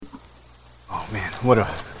Man, what an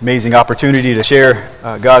amazing opportunity to share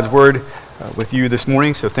God's Word with you this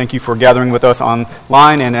morning. So thank you for gathering with us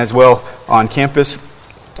online and as well on campus.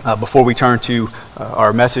 Before we turn to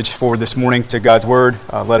our message for this morning to God's Word,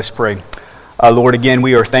 let us pray. Lord, again,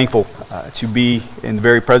 we are thankful to be in the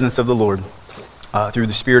very presence of the Lord through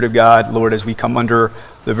the Spirit of God, Lord, as we come under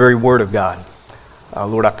the very Word of God.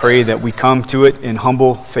 Lord, I pray that we come to it in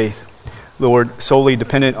humble faith. Lord, solely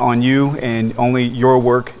dependent on you and only your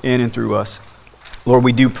work in and through us. Lord,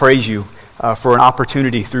 we do praise you for an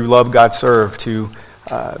opportunity through Love God Serve to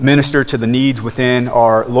minister to the needs within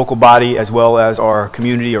our local body as well as our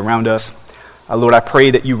community around us. Lord, I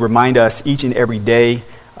pray that you remind us each and every day,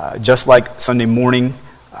 just like Sunday morning,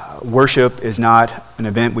 worship is not an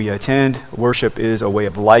event we attend. Worship is a way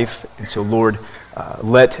of life. And so, Lord,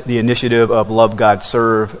 let the initiative of Love God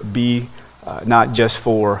Serve be not just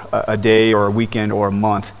for a day or a weekend or a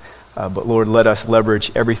month, but Lord, let us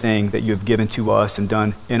leverage everything that you have given to us and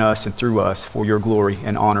done in us and through us for your glory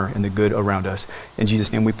and honor and the good around us. In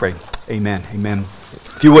Jesus' name we pray. Amen. Amen.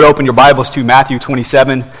 If you would open your Bibles to Matthew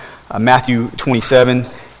 27. Matthew 27.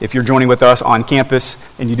 If you're joining with us on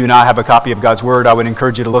campus and you do not have a copy of God's Word, I would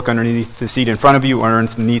encourage you to look underneath the seat in front of you or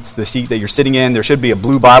underneath the seat that you're sitting in. There should be a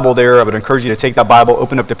blue Bible there. I would encourage you to take that Bible,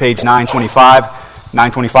 open up to page 925.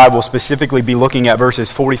 925 will specifically be looking at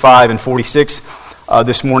verses 45 and 46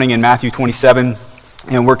 this morning in Matthew 27.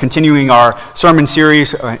 And we're continuing our sermon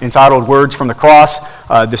series entitled Words from the Cross.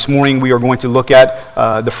 This morning we are going to look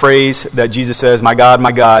at the phrase that Jesus says, my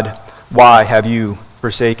God, why have you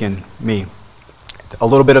forsaken me?" A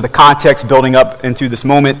little bit of the context building up into this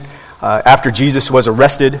moment. After Jesus was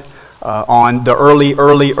arrested on the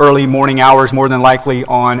early morning hours, more than likely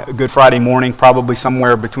on Good Friday morning, probably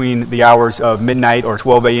somewhere between the hours of midnight or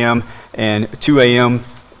 12 a.m. and 2 a.m.,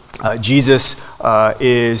 Jesus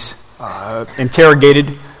is interrogated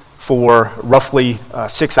for roughly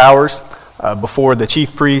 6 hours before the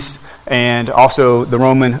chief priests and also the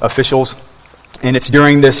Roman officials. And it's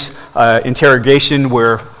during this interrogation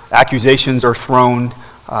where accusations are thrown.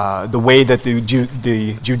 The way that the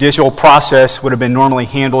judicial process would have been normally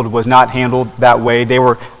handled was not handled that way. They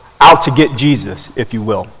were out to get Jesus, if you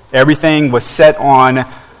will. Everything was set on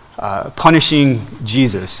punishing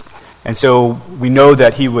Jesus. And so we know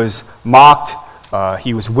that he was mocked,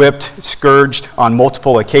 he was whipped, scourged on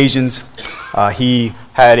multiple occasions. He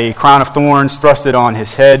had a crown of thorns thrusted on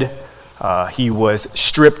his head. He was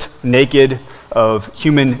stripped naked of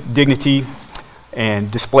human dignity and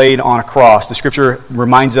displayed on a cross. The scripture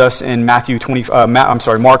reminds us in Mark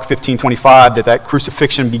 15:25 that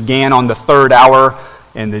crucifixion began on the third hour.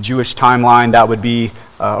 In the Jewish timeline, that would be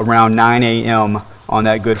around 9 a.m. on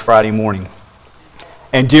that Good Friday morning.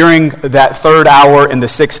 And during that third hour and the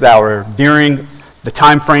sixth hour, during the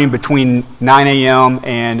time frame between 9 a.m.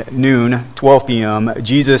 and noon, 12 p.m.,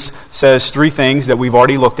 Jesus says three things that we've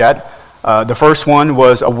already looked at. The first one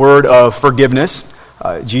was a word of forgiveness.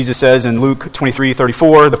 Jesus says in Luke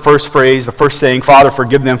 23:34, the first saying, "Father,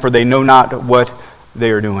 forgive them, for they know not what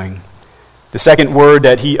they are doing." The second word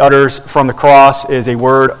that he utters from the cross is a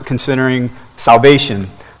word considering salvation.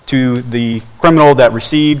 To the criminal that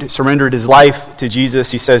surrendered his life to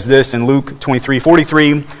Jesus, he says this in Luke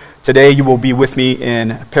 23:43, "Today you will be with me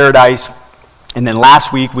in paradise." And then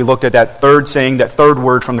last week we looked at that third saying, that third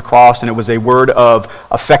word from the cross, and it was a word of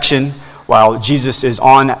affection. While Jesus is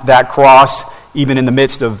on that cross, even in the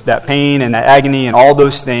midst of that pain and that agony and all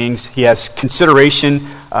those things, he has consideration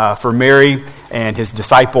for Mary and his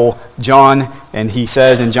disciple John. And he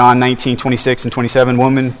says in John 19:26 and 27,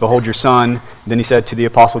 "Woman, behold your son." Then he said to the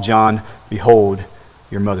apostle John, "Behold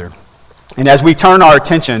your mother." And as we turn our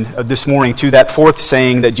attention this morning to that fourth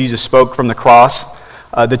saying that Jesus spoke from the cross,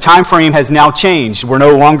 the time frame has now changed. We're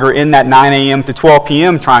no longer in that 9 a.m. to 12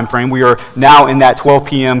 p.m. time frame. We are now in that 12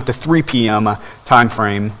 p.m. to 3 p.m. time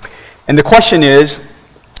frame. And the question is,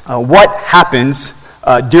 what happens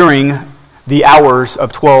during the hours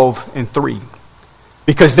of 12 and 3?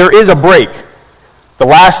 Because there is a break. The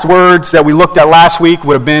last words that we looked at last week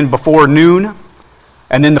would have been before noon.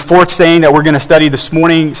 And then the fourth saying that we're going to study this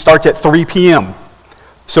morning starts at 3 p.m.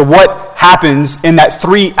 So what happens in that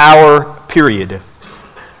 3-hour period?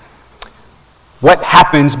 What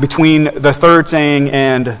happens between the third saying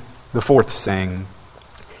and the fourth saying?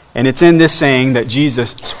 And it's in this saying that Jesus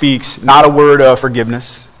speaks not a word of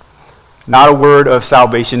forgiveness, not a word of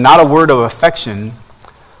salvation, not a word of affection,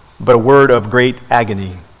 but a word of great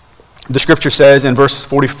agony. The scripture says in verses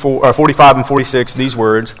 45 and 46 these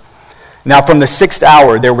words, "Now from the 6th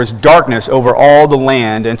hour there was darkness over all the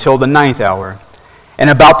land until the 9th hour. And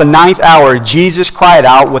about the 9th hour Jesus cried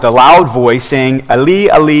out with a loud voice, saying, Eli,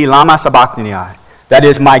 Eli, lama sabachthani?" That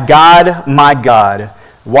is, my God,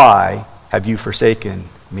 why have you forsaken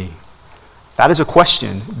me?" That is a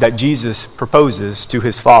question that Jesus proposes to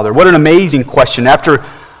his Father. What an amazing question. After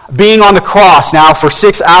being on the cross now for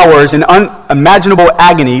 6 hours in unimaginable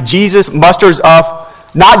agony, Jesus musters up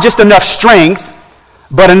not just enough strength,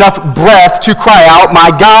 but enough breath to cry out, my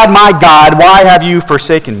God, why have you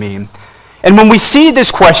forsaken me?" And when we see this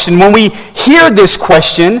question, when we hear this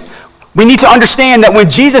question, we need to understand that when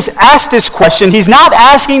Jesus asked this question, he's not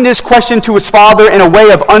asking this question to his Father in a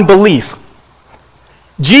way of unbelief.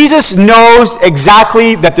 Jesus knows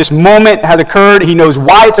exactly that this moment has occurred. He knows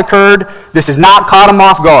why it's occurred. This has not caught him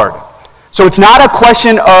off guard. So it's not a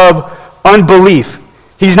question of unbelief.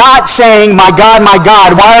 He's not saying, my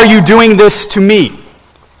God, why are you doing this to me?"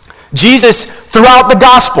 Jesus, throughout the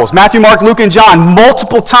Gospels, Matthew, Mark, Luke, and John,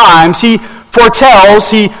 multiple times, he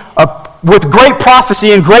foretells, with great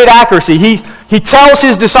prophecy and great accuracy, he tells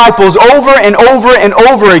his disciples over and over and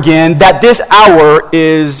over again that this hour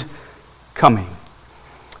is coming.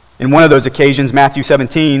 In one of those occasions, Matthew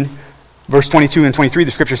 17, verse 22 and 23,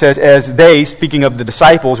 the scripture says, "As they," speaking of the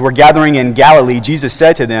disciples, "were gathering in Galilee, Jesus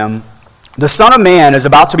said to them, 'The Son of Man is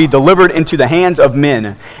about to be delivered into the hands of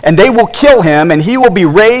men, and they will kill him, and he will be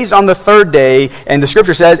raised on the third day.' And the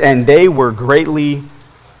scripture says, 'And they were greatly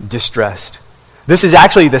distressed.'" This is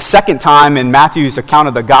actually the second time in Matthew's account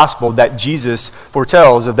of the gospel that Jesus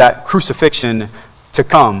foretells of that crucifixion to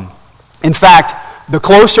come. In fact, the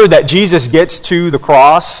closer that Jesus gets to the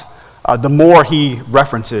cross, the more he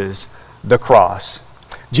references the cross.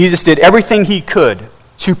 Jesus did everything he could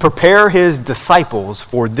to prepare his disciples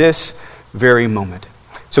for this very moment.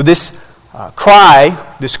 So this cry,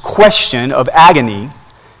 this question of agony,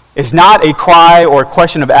 is not a cry or a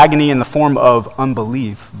question of agony in the form of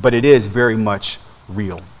unbelief, but it is very much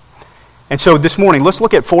real. And so this morning, let's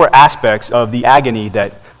look at 4 aspects of the agony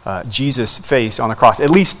that Jesus faced on the cross.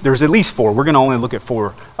 There's at least 4. We're going to only look at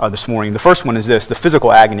 4 this morning. The first one is this: the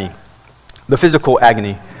physical agony. The physical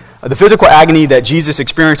agony. The physical agony that Jesus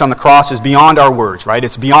experienced on the cross is beyond our words, right?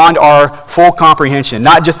 It's beyond our full comprehension.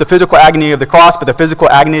 Not just the physical agony of the cross, but the physical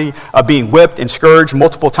agony of being whipped and scourged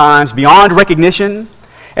multiple times, beyond recognition.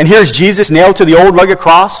 And here's Jesus nailed to the old rugged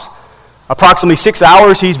cross. Approximately 6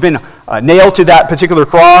 hours he's been nailed to that particular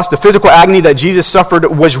cross. The physical agony that Jesus suffered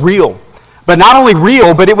was real. But not only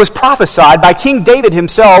real, but it was prophesied by King David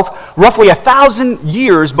himself roughly 1,000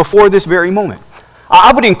 years before this very moment.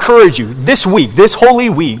 I would encourage you this week, this Holy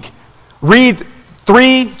Week, read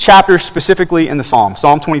 3 chapters specifically in the Psalms.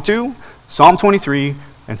 Psalm 22, Psalm 23,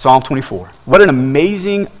 and Psalm 24. What an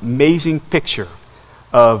amazing, amazing picture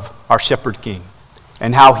of our shepherd king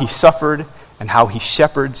and how he suffered and how he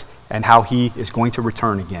shepherds and how he is going to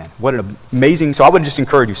return again. What an amazing, so I would just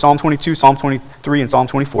encourage you, Psalm 22, Psalm 23, and Psalm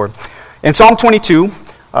 24. In Psalm 22,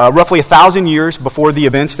 roughly 1,000 years before the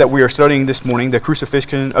events that we are studying this morning, the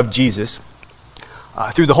crucifixion of Jesus,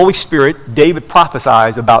 through the Holy Spirit, David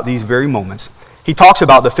prophesies about these very moments. He talks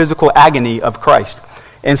about the physical agony of Christ.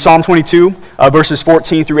 In Psalm 22, verses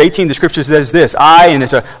 14 through 18, the scripture says this: and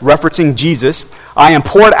it's referencing Jesus, "I am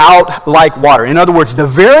poured out like water." In other words, the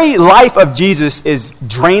very life of Jesus is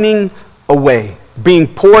draining away, being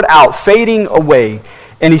poured out, fading away.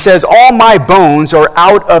 And he says, "All my bones are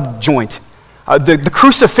out of joint." The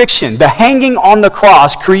crucifixion, the hanging on the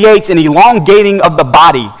cross, creates an elongating of the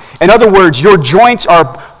body. In other words, your joints are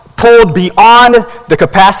pulled beyond the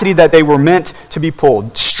capacity that they were meant to be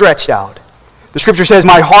pulled, stretched out. The scripture says,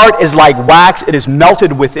 "My heart is like wax, it is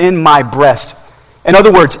melted within my breast." In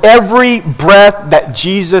other words, every breath that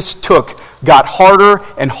Jesus took got harder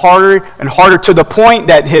and harder and harder, to the point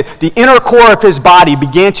that the inner core of his body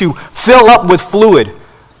began to fill up with fluid.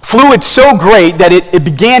 Fluid so great that it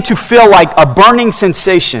began to feel like a burning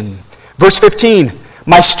sensation. Verse 15,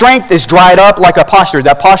 "My strength is dried up like a potsherd."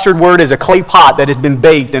 That potsherd word is a clay pot that has been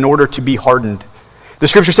baked in order to be hardened. The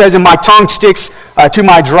scripture says, "And my tongue sticks to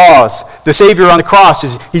my jaws." The Savior on the cross,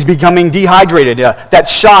 he's becoming dehydrated. That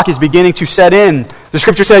shock is beginning to set in. The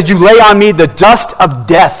scripture says, "You lay on me the dust of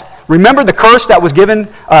death." Remember the curse that was given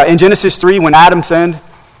in Genesis 3 when Adam sinned?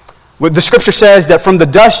 The scripture says that from the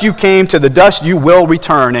dust you came, to the dust you will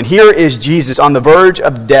return. And here is Jesus on the verge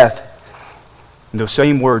of death. And those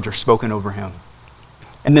same words are spoken over him.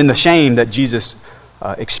 And then the shame that Jesus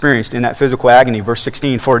experienced in that physical agony. Verse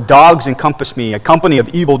 16, "For dogs encompass me, a company of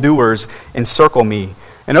evildoers encircle me."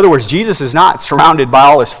 In other words, Jesus is not surrounded by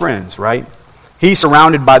all his friends, right? He's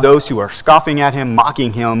surrounded by those who are scoffing at him,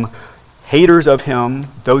 mocking him, haters of him,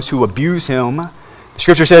 those who abuse him. The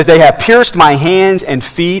scripture says, "They have pierced my hands and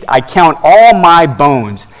feet. I count all my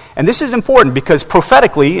bones." And this is important because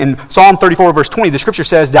prophetically in Psalm 34 verse 20, the scripture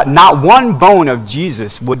says that not one bone of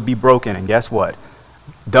Jesus would be broken. And guess what?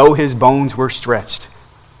 though his bones were stretched,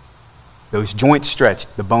 those joints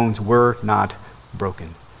stretched, the bones were not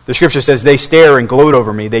broken. The scripture says, they stare and gloat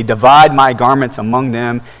over me. They divide my garments among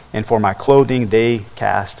them, and for my clothing they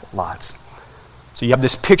cast lots. So you have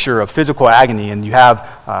this picture of physical agony, and you have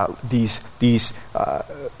these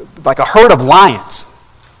like a herd of lions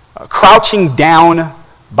crouching down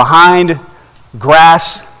behind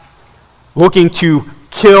grass, looking to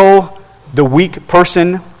kill the weak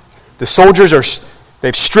person. The soldiers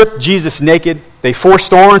they've stripped Jesus naked. They forced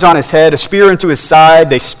thorns on his head, a spear into his side.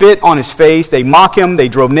 They spit on his face. They mock him. They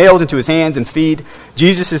drove nails into his hands and feet.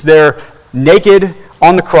 Jesus is there naked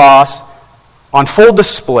on the cross on full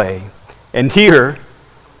display. And here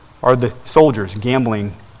are the soldiers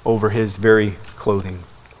gambling over his very clothing,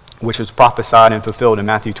 which was prophesied and fulfilled in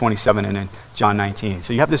Matthew 27 and in John 19.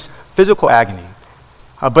 So you have this physical agony.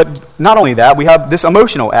 But not only that, we have this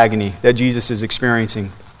emotional agony that Jesus is experiencing.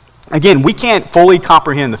 Again, we can't fully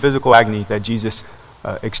comprehend the physical agony that Jesus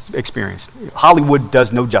experienced. Hollywood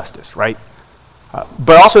does no justice, right?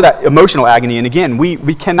 But also that emotional agony. And again,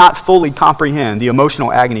 we cannot fully comprehend the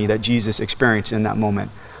emotional agony that Jesus experienced in that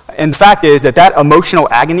moment. And the fact is that emotional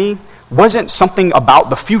agony wasn't something about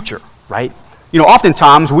the future, right? You know,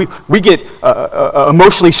 oftentimes we get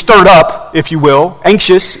emotionally stirred up, if you will,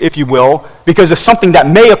 anxious, if you will, because of something that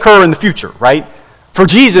may occur in the future, right? For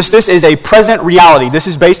Jesus, this is a present reality. This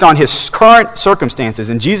is based on his current circumstances.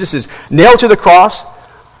 And Jesus is nailed to the cross.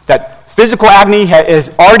 That physical agony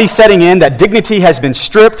is already setting in. That dignity has been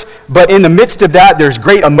stripped. But in the midst of that, there's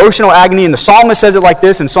great emotional agony. And the psalmist says it like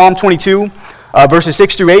this in Psalm 22, verses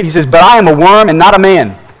 6 through 8. He says, "But I am a worm and not a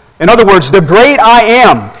man." In other words, the great I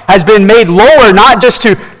am has been made lower, not just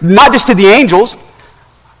to the angels.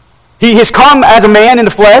 He has come as a man in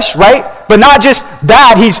the flesh, right? But not just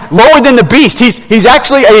that, he's lower than the beast. He's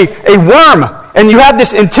actually a worm. And you have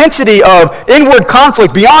this intensity of inward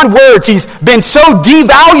conflict beyond words. He's been so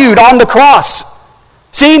devalued on the cross,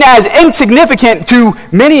 seen as insignificant to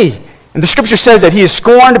many. And the scripture says that he is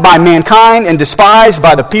scorned by mankind and despised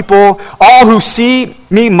by the people. All who see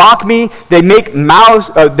me mock me. They make mouths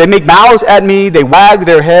at me. They wag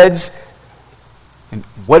their heads. And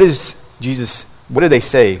what do they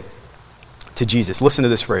say to Jesus? Listen to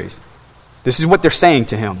this phrase. This is what they're saying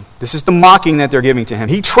to him. This is the mocking that they're giving to him.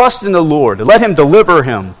 He trusts in the Lord. Let him deliver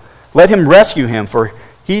him. Let him rescue him, for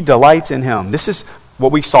he delights in him. This is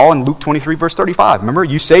what we saw in Luke 23, verse 35. Remember,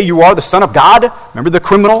 you say you are the Son of God? Remember the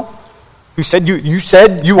criminal who said you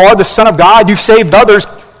said you are the Son of God? You've saved others.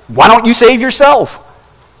 Why don't you save yourself?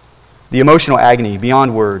 The emotional agony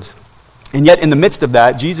beyond words. And yet in the midst of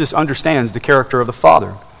that, Jesus understands the character of the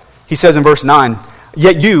Father. He says in verse 9,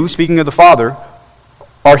 "Yet you," speaking of the Father,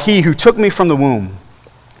 "are he who took me from the womb.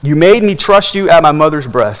 You made me trust you at my mother's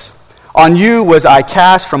breast. On you was I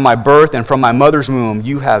cast from my birth, and from my mother's womb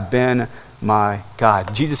you have been my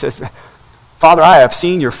God." Jesus says, "Father, I have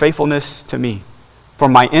seen your faithfulness to me.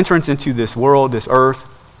 From my entrance into this world, this earth,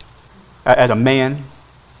 as a man,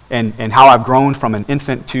 and how I've grown from an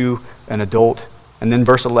infant to an adult." And then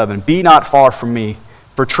verse 11, "Be not far from me,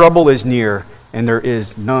 for trouble is near, and there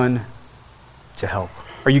is none to help."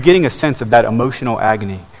 Are you getting a sense of that emotional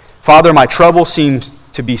agony? Father, my trouble seems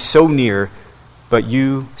to be so near, but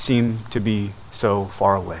you seem to be so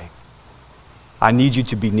far away. I need you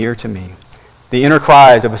to be near to me. The inner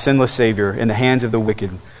cries of a sinless Savior in the hands of the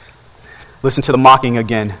wicked. Listen to the mocking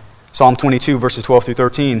again. Psalm 22, verses 12 through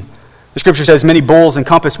 13. The scripture says, "Many bulls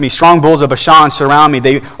encompass me. Strong bulls of Bashan surround me.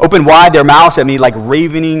 They open wide their mouths at me like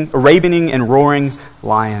ravening and roaring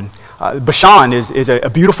lion." Bashan is a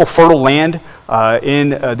beautiful, fertile land in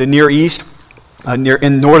the Near East,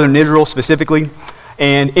 in northern Israel specifically.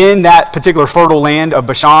 And in that particular fertile land of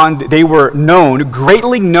Bashan, they were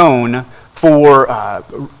greatly known for,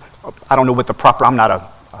 I don't know what the proper, I'm not a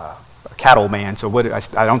cattle man, so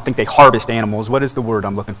I don't think they harvest animals. What is the word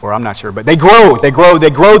I'm looking for? I'm not sure. But they grow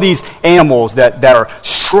these animals that are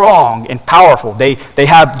strong and powerful. They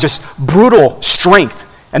have just brutal strength.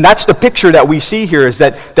 And that's the picture that we see here, is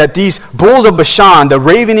that these bulls of Bashan, the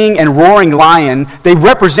ravening and roaring lion, they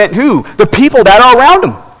represent who? The people that are around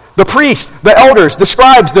them. The priests, the elders, the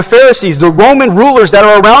scribes, the Pharisees, the Roman rulers that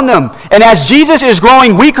are around them. And as Jesus is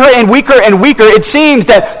growing weaker and weaker and weaker, it seems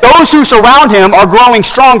that those who surround him are growing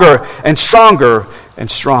stronger and stronger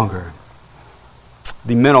and stronger.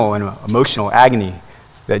 The mental and emotional agony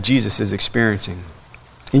that Jesus is experiencing.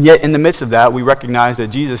 And yet in the midst of that, we recognize that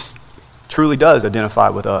Jesus truly does identify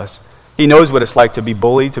with us. He knows what it's like to be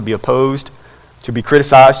bullied, to be opposed, to be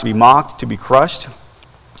criticized, to be mocked, to be crushed.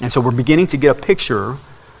 And so we're beginning to get a picture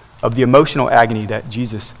of the emotional agony that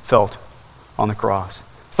Jesus felt on the cross.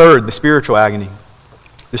 Third, the spiritual agony.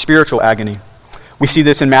 The spiritual agony. We see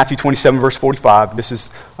this in Matthew 27, verse 45. This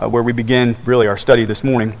is where we begin, really, our study this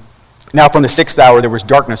morning. Now from the 6th hour there was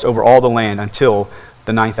darkness over all the land until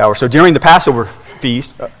the 9th hour. So during the Passover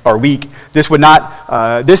feast, or week, this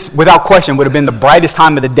without question would have been the brightest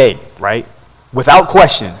time of the day, right? Without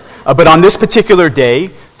question. But on this particular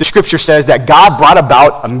day, the scripture says that God brought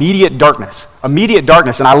about immediate darkness. Immediate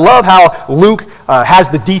darkness. And I love how Luke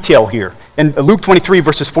has the detail here. In Luke 23,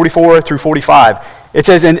 verses 44 through 45, it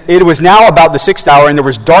says, and it was now about the 6th hour, and there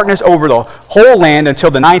was darkness over the whole land until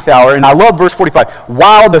the 9th hour. And I love verse 45.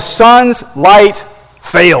 While the sun's light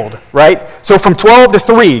failed, right? So from 12 to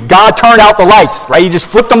 3, God turned out the lights, right? He just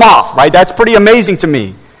flipped them off, right? That's pretty amazing to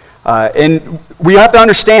me. And we have to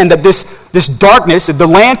understand that this darkness, the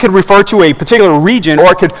land could refer to a particular region,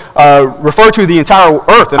 or it could refer to the entire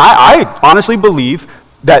earth. And I honestly believe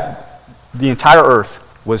that the entire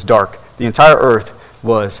earth was dark. The entire earth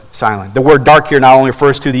was silent. The word dark here not only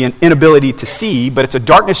refers to the inability to see, but it's a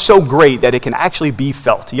darkness so great that it can actually be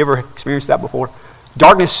felt. You ever experienced that before?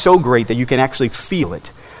 Darkness so great that you can actually feel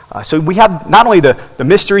it. So we have not only the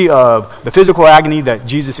mystery of the physical agony that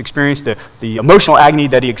Jesus experienced, the emotional agony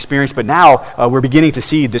that he experienced, but now we're beginning to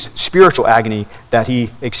see this spiritual agony that he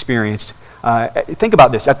experienced. Think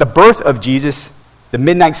about this. At the birth of Jesus, the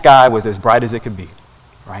midnight sky was as bright as it could be,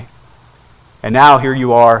 right? And now here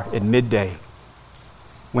you are at midday,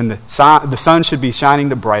 when the sun should be shining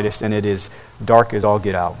the brightest, and it is dark as all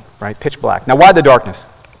get out, right? Pitch black. Now, why the darkness?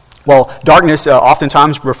 Well, darkness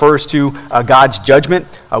oftentimes refers to God's judgment.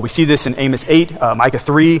 We see this in Amos 8, Micah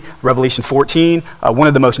 3, Revelation 14. One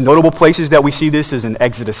of the most notable places that we see this is in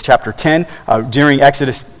Exodus chapter 10. During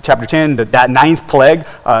Exodus chapter 10, that ninth plague,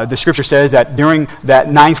 the scripture says that during that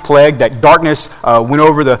ninth plague, that darkness went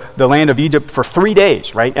over the land of Egypt for 3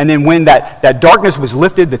 days, right? And then when that darkness was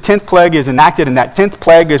lifted, the 10th plague is enacted, and that 10th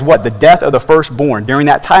plague is what? The death of the firstborn during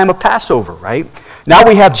that time of Passover, right? Now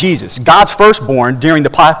we have Jesus, God's firstborn, during the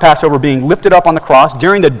Passover being lifted up on the cross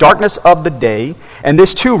during the darkness of the day, and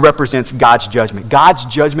this too represents God's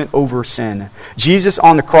judgment over sin. Jesus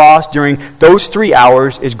on the cross during those 3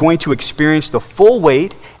 hours is going to experience the full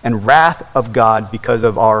weight and wrath of God because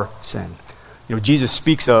of our sin. You know, Jesus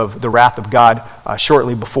speaks of the wrath of God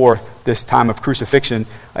shortly before this time of crucifixion.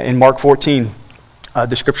 In Mark 14,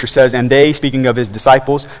 the scripture says, and they, speaking of his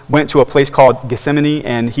disciples, went to a place called Gethsemane,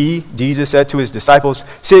 and Jesus said to his disciples,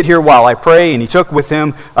 sit here while I pray. And he took with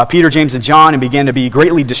him Peter, James, and John, and began to be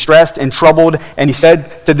greatly distressed and troubled. And he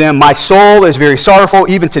said to them, my soul is very sorrowful,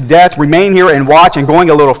 even to death. Remain here and watch. And going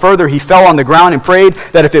a little further, he fell on the ground and prayed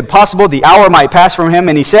that if it possible, the hour might pass from him.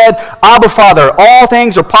 And he said, Abba, Father, all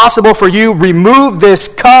things are possible for you. Remove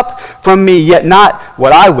this cup from me, yet not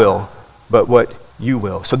what I will, but what you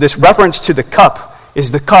will. So this reference to the cup is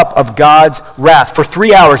the cup of God's wrath. For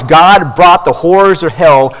 3 hours, God brought the horrors of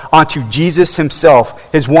hell onto Jesus himself,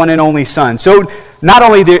 his one and only Son. So not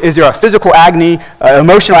only is there a physical agony,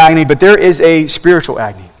 emotional agony, but there is a spiritual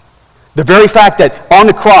agony. The very fact that on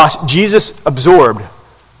the cross, Jesus absorbed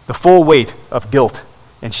the full weight of guilt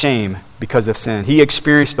and shame because of sin. He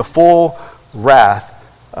experienced the full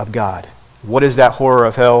wrath of God. What is that horror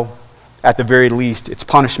of hell? At the very least, it's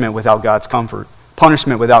punishment without God's comfort.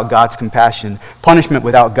 Punishment without God's compassion, punishment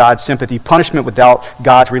without God's sympathy, punishment without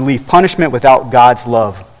God's relief, punishment without God's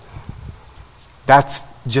love. That's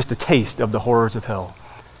just a taste of the horrors of hell.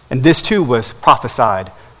 And this too was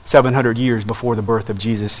prophesied 700 years before the birth of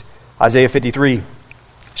Jesus. Isaiah 53,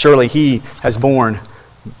 surely he has borne.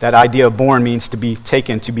 That idea of born means to be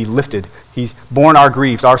taken, to be lifted. He's borne our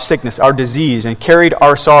griefs, our sickness, our disease, and carried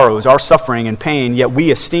our sorrows, our suffering and pain, yet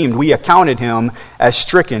we accounted him as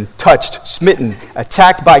stricken, touched, smitten,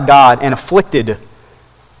 attacked by God, and afflicted.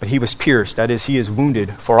 But he was pierced, that is, he is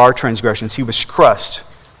wounded for our transgressions. He was crushed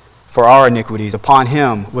for our iniquities. Upon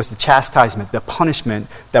him was the chastisement, the punishment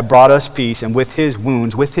that brought us peace, and with his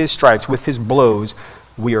wounds, with his stripes, with his blows,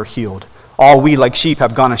 we are healed. All we like sheep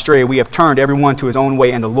have gone astray. We have turned everyone to his own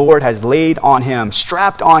way, and the Lord has laid on him,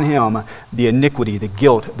 strapped on him, the iniquity, the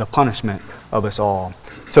guilt, the punishment of us all.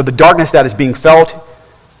 So the darkness that is being felt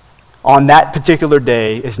on that particular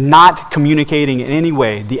day is not communicating in any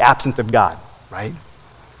way the absence of God, right?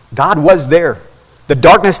 God was there. The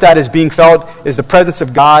darkness that is being felt is the presence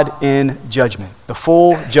of God in judgment. The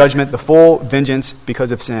full judgment, the full vengeance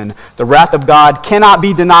because of sin. The wrath of God cannot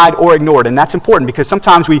be denied or ignored. And that's important because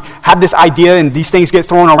sometimes we have this idea and these things get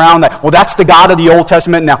thrown around that, well, that's the God of the Old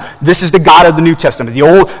Testament. Now, this is the God of the New Testament.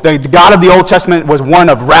 The God of the Old Testament was one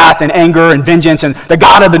of wrath and anger and vengeance. And the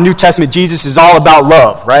God of the New Testament, Jesus, is all about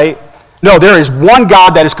love, right? No, there is one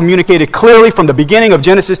God that is communicated clearly from the beginning of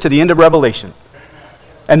Genesis to the end of Revelation.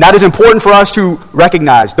 And that is important for us to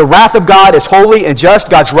recognize. The wrath of God is holy and just.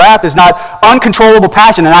 God's wrath is not uncontrollable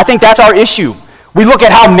passion. And I think that's our issue. We look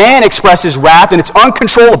at how man expresses wrath, and it's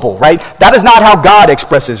uncontrollable, right? That is not how God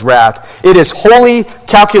expresses wrath. It is holy,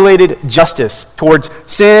 calculated justice towards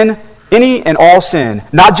sin, any and all sin.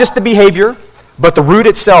 Not just the behavior, but the root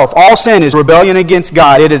itself. All sin is rebellion against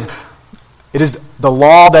God. It is the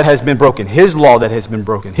law that has been broken. His law that has been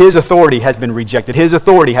broken. His authority has been rejected. His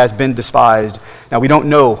authority has been despised. Now, we don't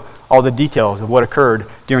know all the details of what occurred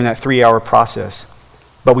during that 3-hour process,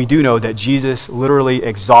 but we do know that Jesus literally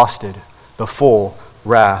exhausted the full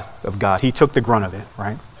wrath of God. He took the grunt of it,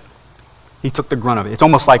 right? He took the grunt of it. It's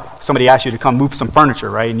almost like somebody asked you to come move some furniture,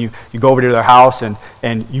 right? And you go over to their house and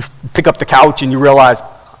you pick up the couch and you realize,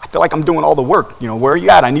 I feel like I'm doing all the work. Where are you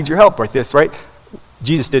at? I need your help, right?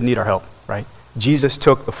 Jesus didn't need our help, right? Jesus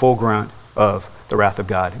took the full grunt of the wrath of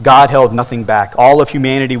God. God held nothing back. All of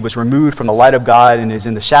humanity was removed from the light of God, and is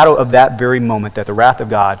in the shadow of that very moment that the wrath of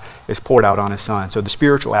God is poured out on his son. So the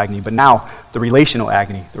spiritual agony, but now the relational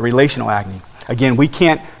agony. The relational agony. Again, we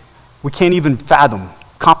can't even fathom,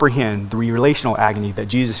 comprehend the relational agony that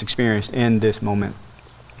Jesus experienced in this moment.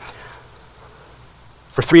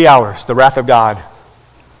 For 3 hours, the wrath of God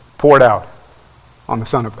poured out on the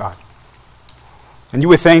Son of God. And you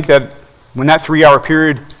would think that when that 3-hour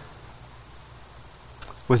period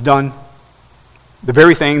was done, the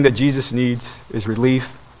very thing that Jesus needs is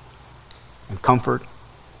relief and comfort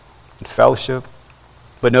and fellowship.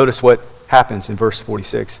 But notice what happens in verse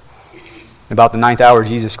 46. About the 9th hour,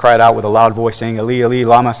 Jesus cried out with a loud voice, saying, Eli, Eli,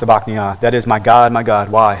 lama sabachthani? That is, my God,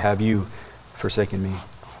 why have you forsaken me?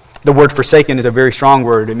 The word forsaken is a very strong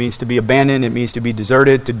word. It means to be abandoned. It means to be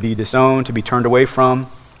deserted, to be disowned, to be turned away from.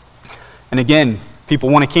 And again, people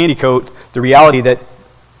want to candy coat the reality that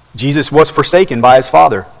Jesus was forsaken by his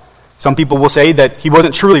Father. Some people will say that he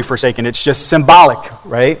wasn't truly forsaken. It's just symbolic,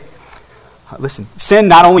 right? Listen, sin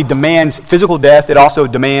not only demands physical death, it also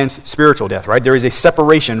demands spiritual death, right? There is a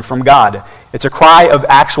separation from God. It's a cry of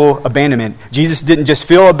actual abandonment. Jesus didn't just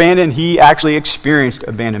feel abandoned, he actually experienced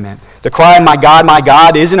abandonment. The cry, my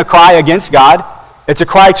God, isn't a cry against God. It's a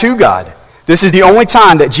cry to God. This is the only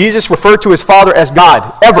time that Jesus referred to his Father as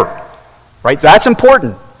God, ever. Right? That's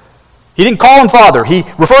important. He didn't call him Father. He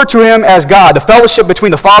referred to him as God. The fellowship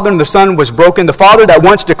between the Father and the Son was broken. The Father that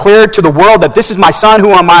once declared to the world that this is my Son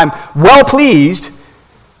whom I am well pleased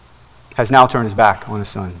has now turned his back on his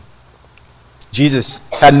Son. Jesus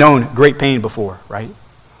had known great pain before, right?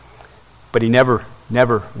 But he never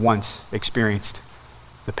once experienced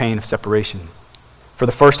the pain of separation. For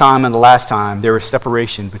the first time and the last time, there is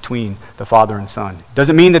separation between the Father and Son.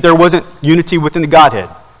 Doesn't mean that there wasn't unity within the Godhead.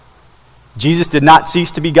 Jesus did not cease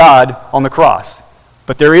to be God on the cross.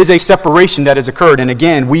 But there is a separation that has occurred. And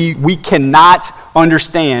again, we cannot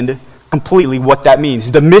understand completely what that means.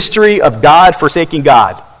 The mystery of God forsaking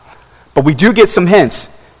God. But we do get some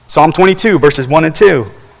hints. Psalm 22, verses 1 and 2.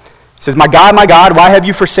 It says, my God, why have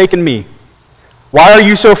you forsaken me? Why are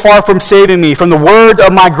you so far from saving me? From the words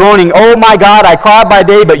of my groaning, oh my God, I cry by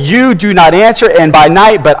day, but you do not answer, and by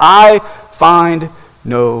night, but I find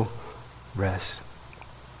no rest.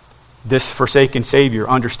 This forsaken Savior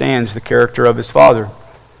understands the character of his Father.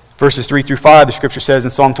 Verses 3 through 5, the scripture says in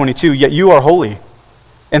Psalm 22, yet you are holy,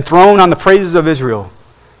 enthroned on the praises of Israel.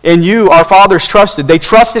 In you our fathers trusted. They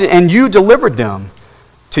trusted and you delivered them.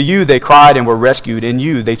 To you they cried and were rescued. In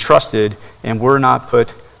you they trusted and were not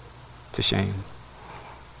put to shame.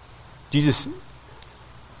 Jesus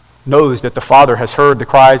knows that the Father has heard the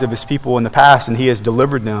cries of his people in the past and he has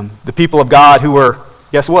delivered them. The people of God who were,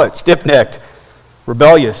 guess what, stiff-necked,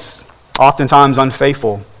 rebellious, oftentimes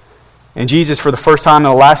unfaithful. And Jesus, for the first time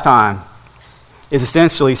and the last time, is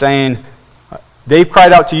essentially saying, they've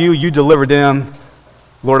cried out to you, you delivered them.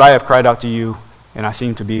 Lord, I have cried out to you, and I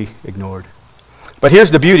seem to be ignored. But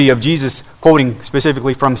here's the beauty of Jesus quoting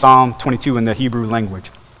specifically from Psalm 22 in the Hebrew language.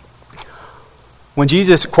 When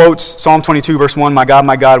Jesus quotes Psalm 22, verse 1, my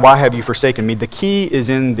God, why have you forsaken me? The key is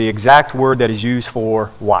in the exact word that is used for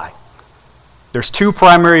why. There's two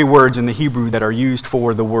primary words in the Hebrew that are used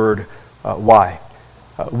for the word why.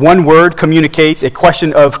 One word communicates a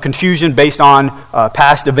question of confusion based on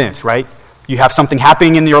past events, right? You have something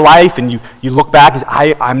happening in your life and you look back and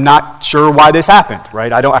I'm not sure why this happened,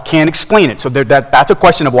 right? I can't explain it. So that's a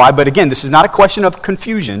question of why. But again, this is not a question of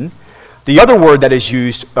confusion. The other word that is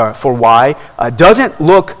used for why doesn't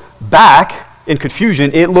look back in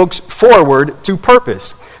confusion. It looks forward to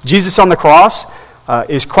purpose. Jesus on the cross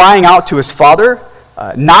is crying out to his Father,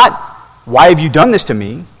 not, why have you done this to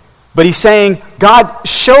me? But he's saying, God,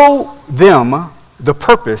 show them the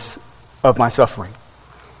purpose of my suffering.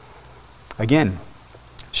 Again,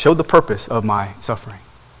 show the purpose of my suffering.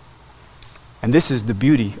 And this is the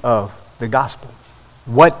beauty of the gospel.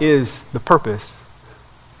 What is the purpose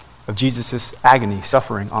of Jesus' agony,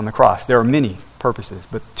 suffering on the cross? There are many purposes,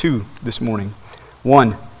 but two this morning.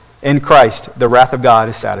 One, in Christ, the wrath of God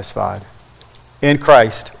is satisfied. In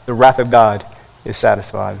Christ, the wrath of God is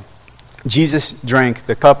satisfied. Jesus drank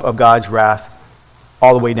the cup of God's wrath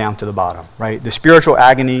all the way down to the bottom, right? The spiritual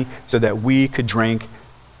agony so that we could drink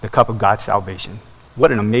the cup of God's salvation.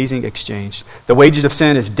 What an amazing exchange. The wages of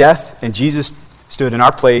sin is death, and Jesus stood in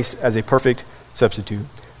our place as a perfect substitute.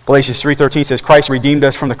 Galatians 3:13 says, Christ redeemed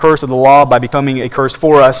us from the curse of the law by becoming a curse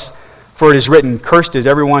for us. For it is written, cursed is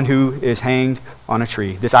everyone who is hanged on a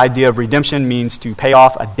tree. This idea of redemption means to pay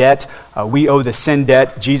off a debt. We owe the sin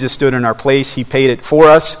debt. Jesus stood in our place. He paid it for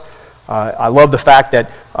us. I love the fact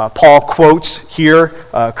that Paul quotes here,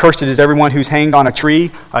 cursed is everyone who's hanged on a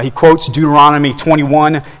tree. He quotes Deuteronomy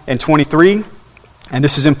 21 and 23. And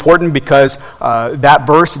this is important because that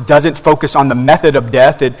verse doesn't focus on the method of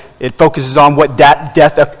death. It focuses on what that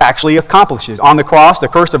death actually accomplishes. On the cross, the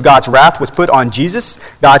curse of God's wrath was put on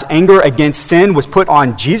Jesus. God's anger against sin was put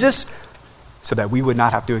on Jesus so that we would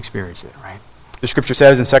not have to experience it, right? The scripture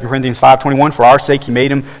says in 2 Corinthians 5:21, for our sake he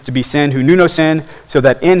made him to be sin who knew no sin, so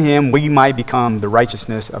that in him we might become the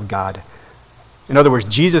righteousness of God. In other words,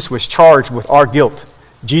 Jesus was charged with our guilt.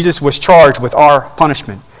 Jesus was charged with our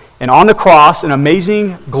punishment. And on the cross, an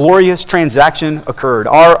amazing, glorious transaction occurred.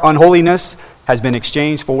 Our unholiness has been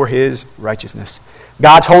exchanged for his righteousness.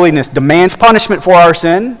 God's holiness demands punishment for our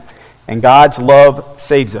sin, and God's love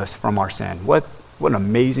saves us from our sin. What an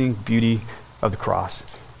amazing beauty of the cross.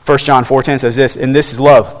 1 John 4:10 says this, and this is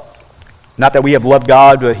love. Not that we have loved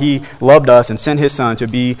God, but he loved us and sent his son to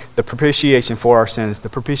be the propitiation for our sins, the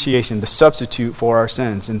propitiation, the substitute for our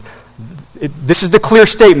sins. And this is the clear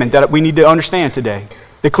statement that we need to understand today.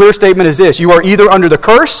 The clear statement is this: you are either under the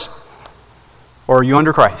curse or are you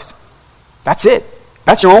under Christ. That's it.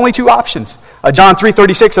 That's your only two options. John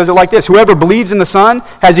 3:36 says it like this: whoever believes in the Son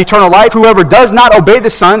has eternal life. Whoever does not obey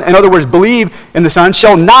the Son, in other words, believe in the Son,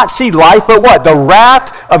 shall not see life, but what? The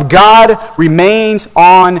wrath of God remains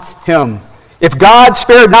on him. If God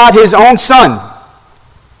spared not his own Son,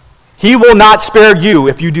 he will not spare you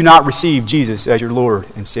if you do not receive Jesus as your Lord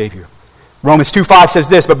and Savior. Romans 2:5 says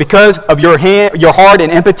this, but because of your hard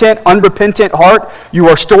and impotent, unrepentant heart, you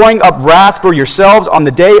are storing up wrath for yourselves on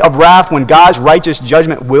the day of wrath when God's righteous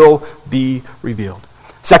judgment will be revealed.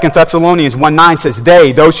 2 Thessalonians 1:9 says,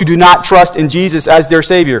 those who do not trust in Jesus as their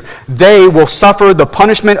Savior, they will suffer the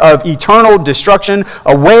punishment of eternal destruction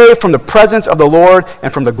away from the presence of the Lord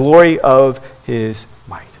and from the glory of his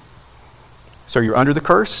might. So you're under the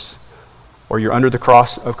curse or you're under the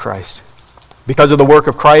cross of Christ. Because of the work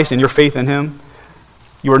of Christ and your faith in him,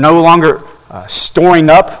 you are no longer storing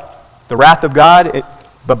up the wrath of God,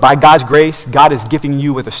 but by God's grace, God is gifting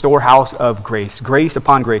you with a storehouse of grace. Grace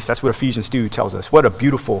upon grace. That's what Ephesians 2 tells us. What a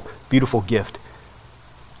beautiful, beautiful gift.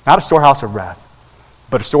 Not a storehouse of wrath,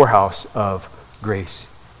 but a storehouse of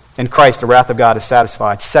grace. In Christ, the wrath of God is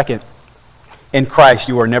satisfied. Second, in Christ,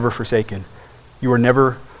 you are never forsaken. You are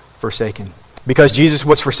never forsaken. Because Jesus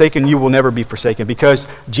was forsaken, you will never be forsaken. Because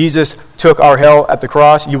Jesus took our hell at the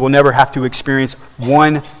cross, you will never have to experience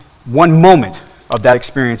one moment of that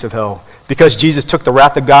experience of hell. Because Jesus took the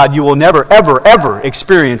wrath of God, you will never, ever, ever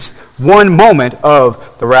experience one moment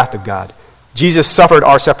of the wrath of God. Jesus suffered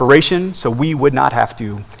our separation, so we would not have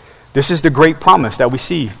to. This is the great promise that we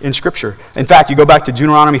see in Scripture. In fact, you go back to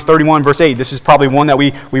Deuteronomy 31, verse 8. This is probably one that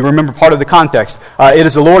we remember part of the context. It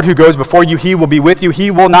is the Lord who goes before you. He will be with you.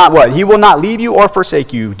 He will not what? He will not leave you or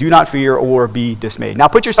forsake you. Do not fear or be dismayed. Now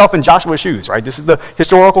put yourself in Joshua's shoes, right? This is the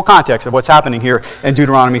historical context of what's happening here in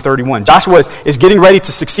Deuteronomy 31. Joshua is getting ready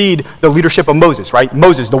to succeed the leadership of Moses, right?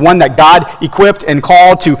 Moses, the one that God equipped and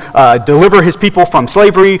called to deliver his people from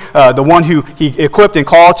slavery, the one who he equipped and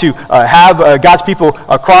called to have God's people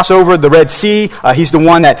cross over the Red Sea. He's the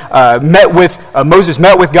one that Moses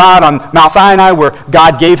met with God on Mount Sinai, where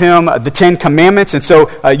God gave him the 10 Commandments. And so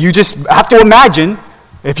you just have to imagine,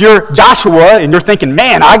 if you're Joshua and you're thinking,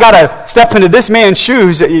 man, I got to step into this man's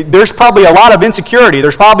shoes, there's probably a lot of insecurity.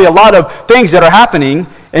 There's probably a lot of things that are happening.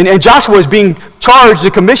 And Joshua is being charged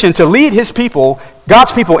and commissioned to lead his people,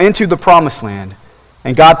 God's people, into the promised land.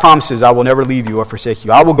 And God promises, I will never leave you or forsake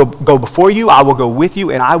you. I will go before you, I will go with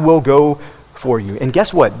you, and I will go for you. And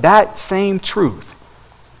guess what? That same truth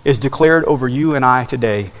is declared over you and I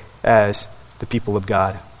today as the people of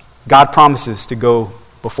God. God promises to go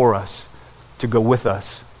before us, to go with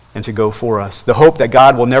us, and to go for us. The hope that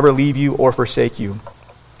God will never leave you or forsake you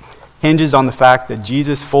hinges on the fact that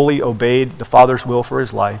Jesus fully obeyed the Father's will for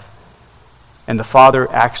his life, and the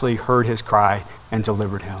Father actually heard his cry and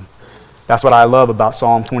delivered him. That's what I love about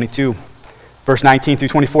Psalm 22. Verse 19 through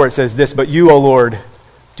 24, it says this, "But you, O Lord,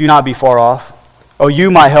 do not be far off. O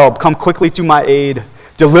you, my help, come quickly to my aid.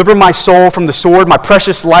 Deliver my soul from the sword, my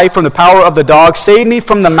precious life from the power of the dog. Save me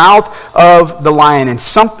from the mouth of the lion." And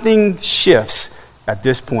something shifts at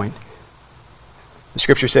this point. The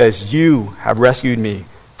scripture says, "You have rescued me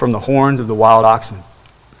from the horns of the wild oxen.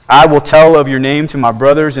 I will tell of your name to my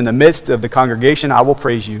brothers. In the midst of the congregation, I will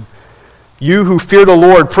praise you. You who fear the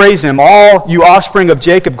Lord, praise him. All you offspring of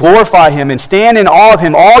Jacob, glorify him and stand in awe of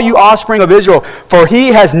him, all you offspring of Israel. For he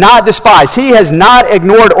has not despised, he has not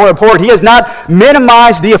ignored or abhorred, he has not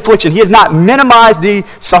minimized the affliction, he has not minimized the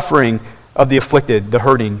suffering of the afflicted, the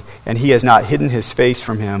hurting, and he has not hidden his face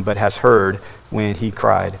from him, but has heard when he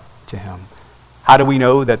cried to him." How do we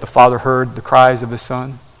know that the Father heard the cries of his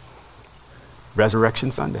Son?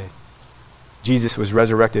 Resurrection Sunday. Jesus was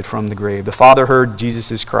resurrected from the grave. The Father heard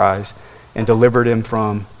Jesus' cries and delivered him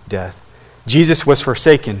from death. Jesus was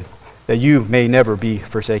forsaken that you may never be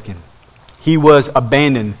forsaken. He was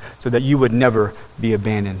abandoned so that you would never be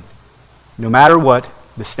abandoned. No matter what,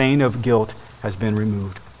 the stain of guilt has been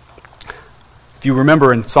removed. If you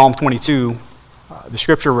remember in Psalm 22, the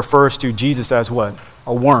scripture refers to Jesus as what?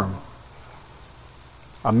 A worm.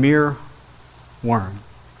 A mere worm.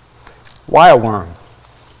 Why a worm?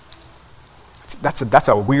 That's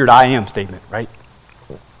a weird I am statement, right?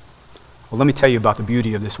 Well, let me tell you about the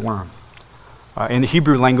beauty of this worm. In the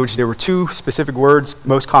Hebrew language, there were two specific words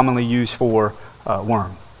most commonly used for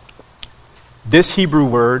worm. This Hebrew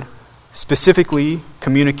word specifically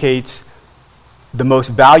communicates the most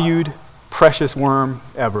valued, precious worm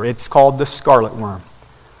ever. It's called the scarlet worm.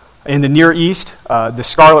 In the Near East, the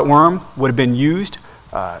scarlet worm would have been used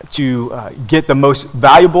to get the most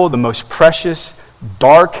valuable, the most precious,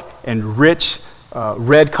 dark, and rich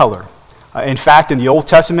red color. In fact, in the Old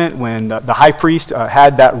Testament, when the high priest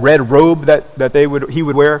had that red robe that he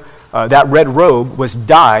would wear, that red robe was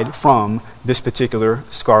dyed from this particular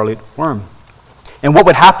scarlet worm. And what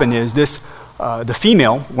would happen is the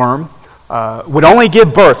female worm would only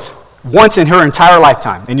give birth once in her entire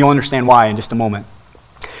lifetime, and you'll understand why in just a moment.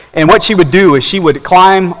 And what she would do is she would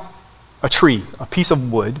climb a tree, a piece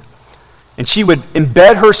of wood, and she would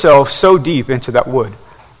embed herself so deep into that wood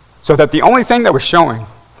so that the only thing that was showing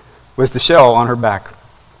was the shell on her back.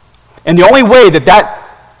 And the only way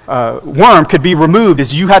that worm could be removed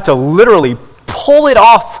is you had to literally pull it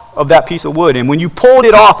off of that piece of wood. And when you pulled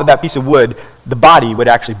it off of that piece of wood, the body would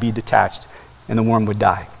actually be detached and the worm would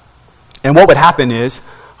die. And what would happen is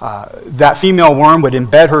that female worm would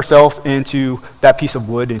embed herself into that piece of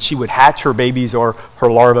wood and she would hatch her babies or her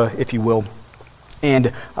larvae, if you will.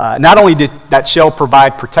 And not only did that shell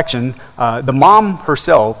provide protection, the mom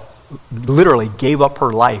herself literally gave up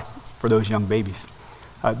her life for those young babies.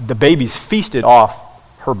 The babies feasted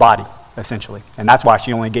off her body, essentially. And that's why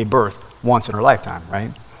she only gave birth once in her lifetime, right?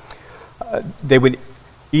 They would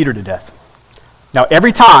eat her to death. Now,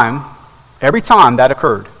 every time that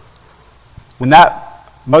occurred, when that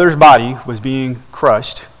mother's body was being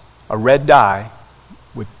crushed, a red dye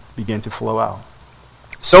would begin to flow out.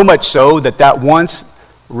 So much so that once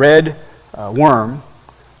red worm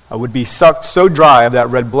would be sucked so dry of that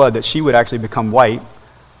red blood that she would actually become white,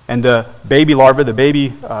 and the baby larvae, the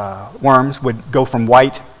baby worms, would go from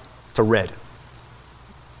white to red.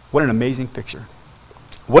 What an amazing picture.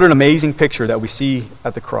 What an amazing picture that we see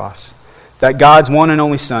at the cross. That God's one and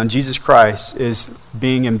only Son, Jesus Christ, is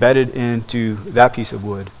being embedded into that piece of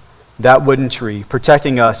wood, that wooden tree,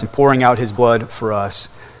 protecting us and pouring out his blood for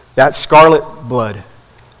us, that scarlet blood,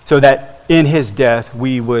 so that in his death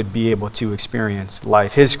we would be able to experience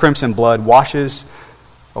life. His crimson blood washes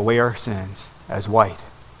away our sins as white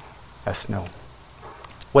as snow.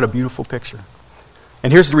 What a beautiful picture.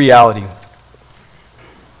 And here's the reality.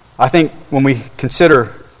 I think when we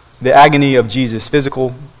consider the agony of Jesus,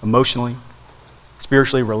 physical, emotionally,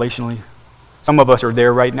 spiritually, relationally, some of us are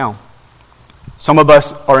there right now. Some of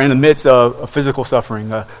us are in the midst of a physical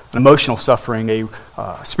suffering, an emotional suffering, a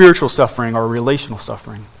spiritual suffering, or a relational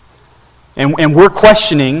suffering. And we're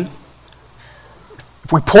questioning,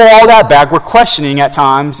 if we pull all that back, we're questioning at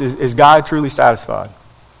times, is God truly satisfied?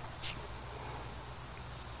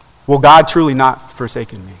 Will God truly not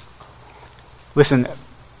forsaken me? Listen,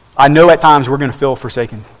 I know at times we're going to feel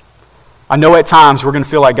forsaken. I know at times we're going to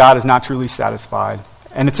feel like God is not truly satisfied.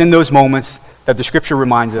 And it's in those moments that the scripture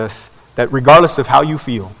reminds us that regardless of how you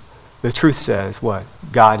feel, the truth says what?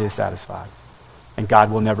 God is satisfied. And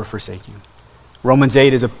God will never forsake you. Romans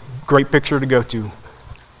 8 is a great picture to go to.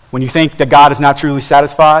 When you think that God is not truly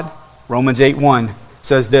satisfied, Romans 8:1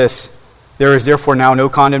 says this: "There is therefore now no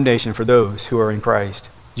condemnation for those who are in Christ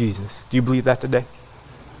Jesus." Do you believe that today?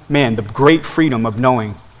 Man, the great freedom of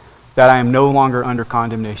knowing that I am no longer under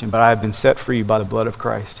condemnation, but I have been set free by the blood of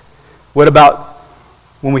Christ. What about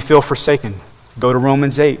when we feel forsaken? Go to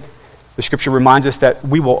Romans 8. The scripture reminds us that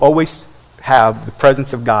we will always have the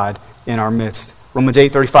presence of God in our midst. Romans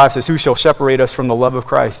 8:35 says, "Who shall separate us from the love of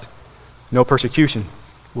Christ? No persecution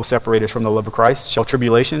will separate us from the love of Christ. Shall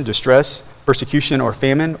tribulation, distress, persecution, or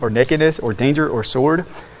famine, or nakedness, or danger, or sword?"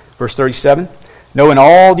 Verse 37, "No, in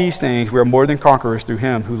all these things we are more than conquerors through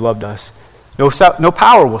him who loved us. No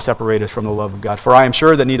power will separate us from the love of God. For I am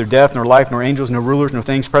sure that neither death, nor life, nor angels, nor rulers, nor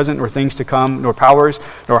things present, nor things to come, nor powers,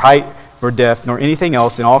 nor height, nor depth, nor anything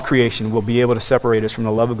else in all creation will be able to separate us from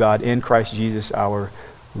the love of God in Christ Jesus our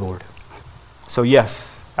Lord." So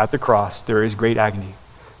yes, at the cross there is great agony.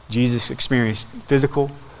 Jesus experienced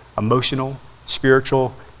physical, emotional,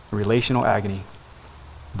 spiritual, and relational agony.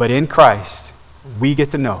 But in Christ, we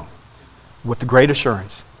get to know with the great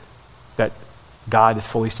assurance that God is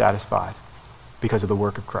fully satisfied because of the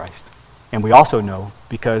work of Christ. And we also know,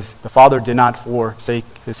 because the Father did not forsake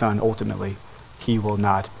his Son ultimately, he will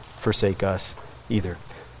not forsake us either.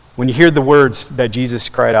 When you hear the words that Jesus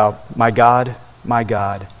cried out, my God,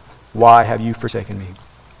 why have you forsaken me?"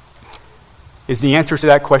 Is the answer to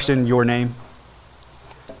that question your name?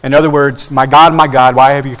 In other words, my God,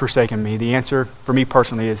 why have you forsaken me? The answer for me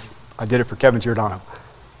personally is, I did it for Kevin Giordano.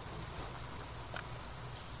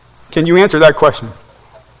 Can you answer that question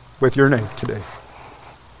with your name today?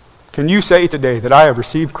 Can you say today that I have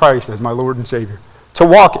received Christ as my Lord and Savior? To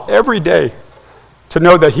walk every day, to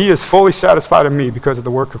know that he is fully satisfied in me because of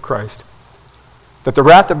the work of Christ. That the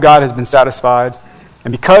wrath of God has been satisfied,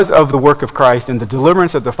 and because of the work of Christ and the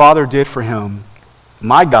deliverance that the Father did for him,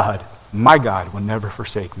 my God will never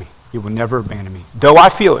forsake me. He will never abandon me. Though I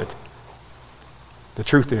feel it, the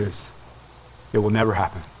truth is, it will never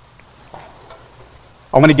happen.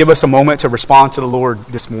 I want to give us a moment to respond to the Lord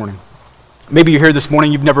this morning. Maybe you're here this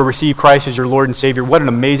morning, you've never received Christ as your Lord and Savior. What an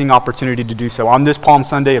amazing opportunity to do so on this Palm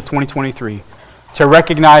Sunday of 2023, to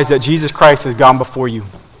recognize that Jesus Christ has gone before you.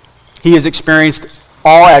 He has experienced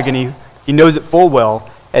all agony. He knows it full well.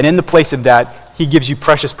 And in the place of that, he gives you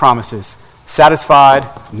precious promises. Satisfied,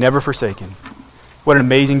 never forsaken. What an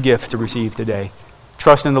amazing gift to receive today.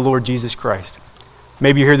 Trust in the Lord Jesus Christ.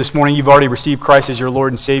 Maybe you're here this morning, you've already received Christ as your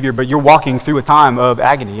Lord and Savior, but you're walking through a time of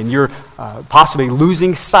agony, and you're possibly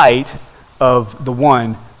losing sight of the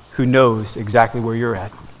one who knows exactly where you're at.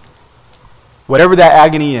 Whatever that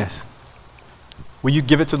agony is, will you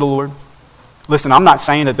give it to the Lord? Listen, I'm not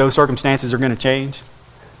saying that those circumstances are going to change,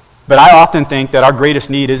 but I often think that our greatest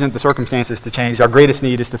need isn't the circumstances to change. Our greatest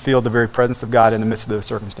need is to feel the very presence of God in the midst of those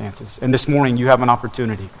circumstances. And this morning, you have an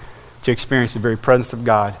opportunity to experience the very presence of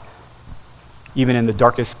God even in the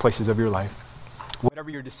darkest places of your life. Whatever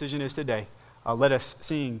your decision is today, let us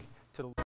sing to the Lord.